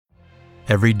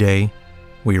Every day,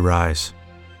 we rise,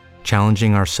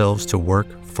 challenging ourselves to work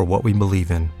for what we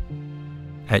believe in.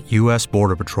 At U.S.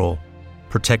 Border Patrol,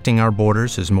 protecting our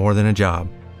borders is more than a job.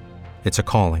 It's a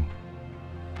calling.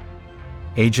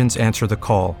 Agents answer the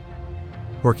call,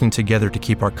 working together to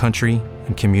keep our country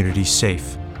and communities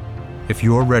safe. If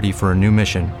you are ready for a new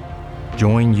mission,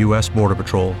 join U.S. Border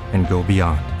Patrol and go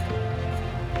beyond.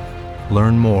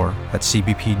 Learn more at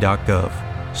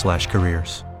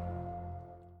cbp.gov/careers.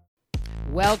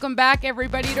 Welcome back,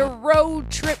 everybody, to Road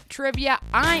Trip Trivia.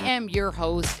 I am your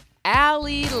host,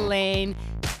 Allie Lane.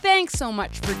 Thanks so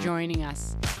much for joining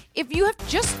us. If you have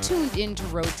just tuned into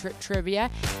Road Trip Trivia,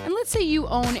 and let's say you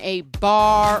own a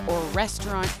bar or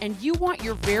restaurant and you want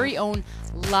your very own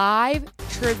live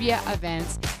trivia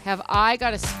events, have I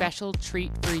got a special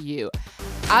treat for you.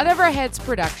 Out of Our Heads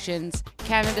Productions,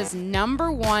 Canada's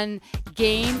 #1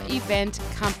 game event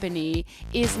company,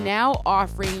 is now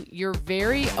offering your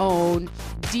very own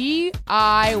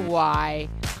DIY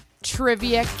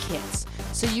trivia kits.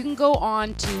 So you can go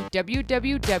on to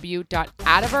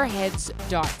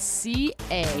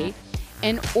www.outofourheads.ca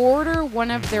and order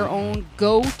one of their own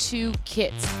go-to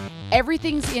kits.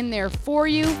 Everything's in there for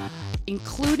you,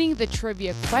 including the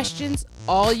trivia questions.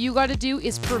 All you got to do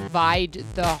is provide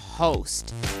the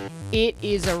host. It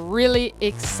is a really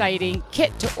exciting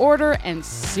kit to order and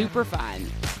super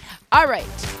fun. All right.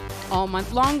 All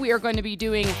month long, we are going to be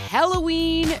doing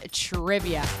Halloween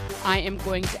trivia. I am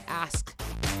going to ask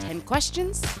 10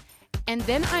 questions, and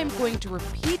then I'm going to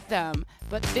repeat them,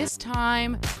 but this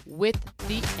time with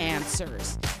the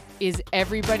answers. Is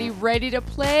everybody ready to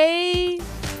play?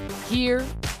 Here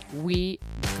we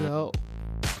go.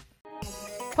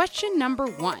 Question number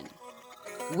 1.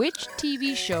 Which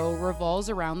TV show revolves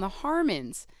around the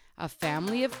Harmons, a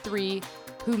family of 3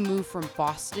 who move from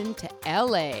Boston to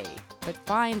LA, but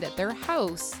find that their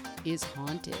house is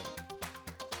haunted?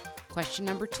 Question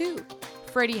number 2.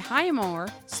 Freddie Highmore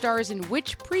stars in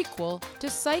which prequel to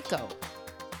Psycho?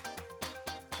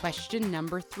 Question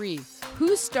number 3.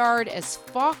 Who starred as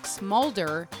Fox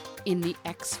Mulder in The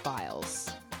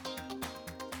X-Files?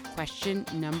 Question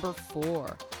number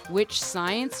 4. Which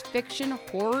science fiction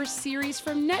horror series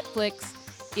from Netflix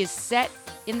is set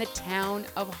in the town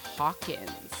of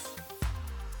Hawkins?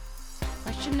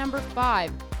 Question number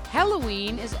 5.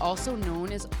 Halloween is also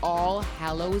known as All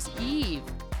Hallows Eve.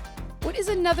 What is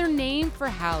another name for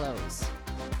Hallows?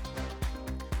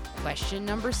 Question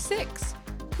number 6.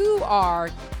 Who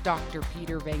are Dr.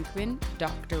 Peter Venkman,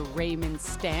 Dr. Raymond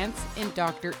Stantz, and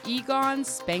Dr. Egon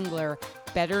Spengler,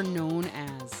 better known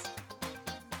as?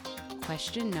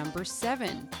 Question number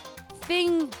 7.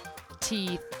 Thing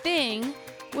T. Thing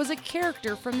was a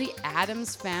character from the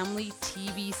Addams Family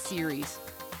TV series.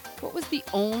 What was the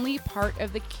only part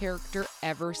of the character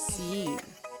ever seen?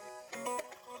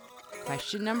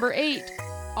 Question number 8.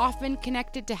 Often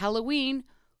connected to Halloween,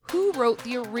 who wrote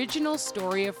the original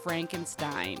story of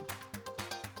Frankenstein?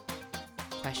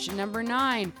 Question number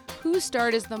 9. Who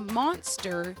starred as the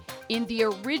monster in the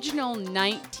original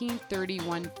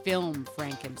 1931 film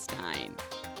Frankenstein?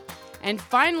 And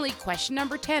finally, question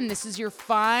number 10. This is your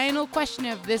final question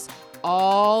of this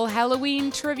all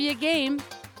Halloween trivia game.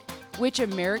 Which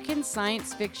American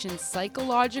science fiction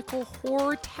psychological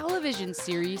horror television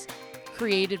series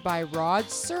created by Rod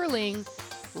Serling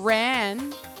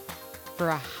ran for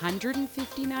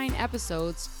 159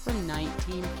 episodes from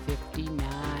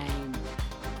 1959?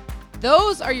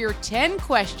 Those are your 10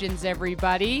 questions,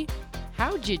 everybody.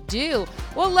 How'd you do?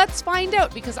 Well, let's find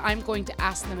out, because I'm going to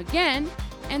ask them again,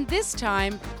 and this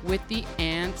time with the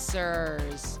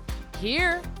answers.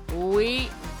 Here we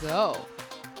go.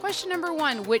 Question number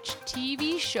 1. Which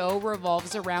TV show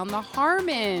revolves around the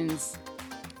Harmons?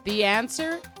 The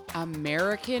answer: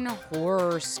 American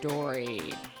Horror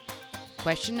Story.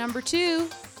 Question number 2.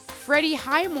 Freddie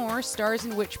Highmore stars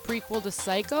in which prequel to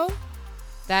Psycho?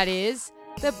 That is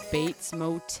The Bates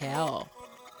Motel.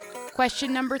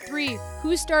 Question number 3.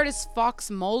 Who starred as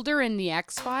Fox Mulder in The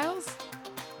X-Files?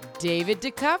 David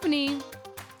Duchovny.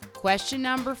 Question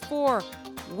number 4.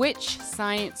 Which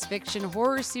science fiction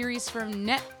horror series from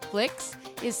Netflix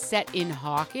is set in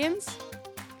Hawkins?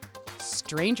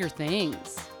 Stranger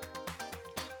Things.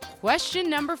 Question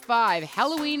number 5.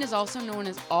 Halloween is also known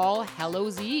as All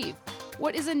Hallows Eve.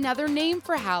 What is another name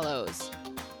for Hallows?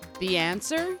 The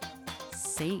answer: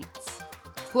 Saints.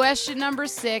 Question number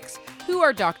 6. Who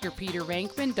are Dr. Peter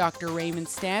Venkman, Dr. Raymond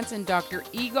Stantz, and Dr.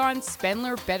 Egon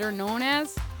Spengler better known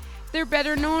as? They're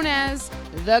better known as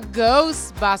the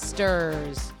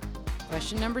Ghostbusters.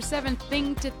 Question number 7.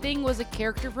 Thing to Thing was a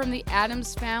character from the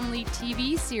Addams Family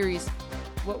TV series.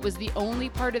 What was the only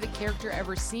part of the character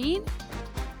ever seen?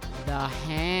 The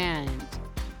hand.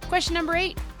 Question number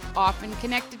 8, often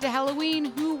connected to Halloween,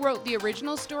 who wrote the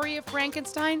original story of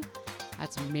Frankenstein?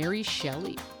 That's Mary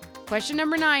Shelley. Question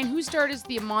number 9, who starred as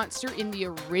the monster in the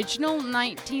original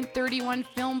 1931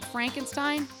 film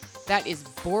Frankenstein? That is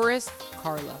Boris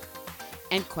Karloff.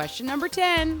 And question number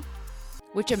 10,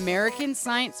 which American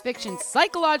science fiction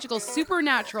psychological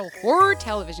supernatural horror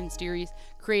television series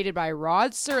created by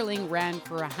Rod Serling ran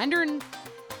for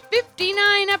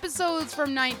 159 episodes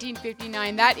from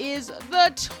 1959? That is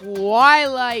The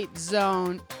Twilight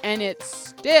Zone, and it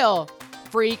still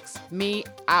freaks me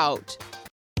out.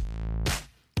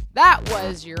 That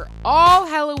was your all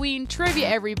Halloween trivia,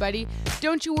 everybody.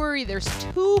 Don't you worry, there's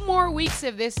 2 more weeks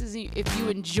of this if you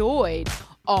enjoyed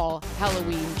all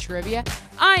Halloween trivia.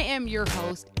 I am your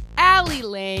host, Allie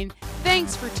Lane.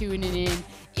 Thanks for tuning in.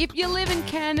 If you live in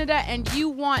Canada and you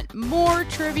want more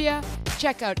trivia,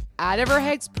 check out Out of Our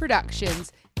Heads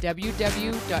Productions,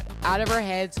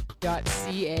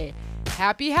 www.outofourheads.ca.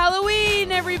 Happy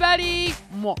Halloween, everybody!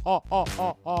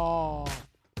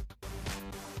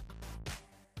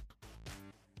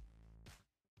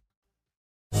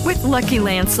 With Lucky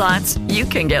Land Slots, you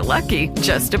can get lucky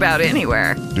just about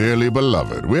anywhere. Dearly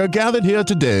beloved, we are gathered here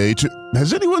today to...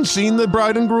 Has anyone seen the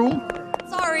bride and groom?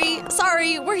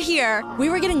 Sorry, we're here. We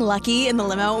were getting lucky in the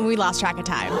limo and we lost track of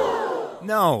time.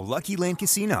 No, Lucky Land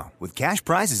Casino, with cash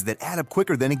prizes that add up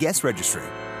quicker than a guest registry.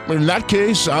 In that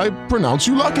case, I pronounce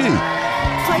you lucky.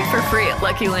 Play for free at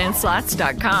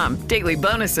LuckyLandSlots.com. Daily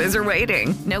bonuses are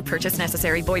waiting. No purchase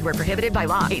necessary. Void where prohibited by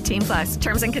law. 18+.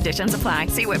 Terms and conditions apply.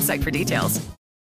 See website for details.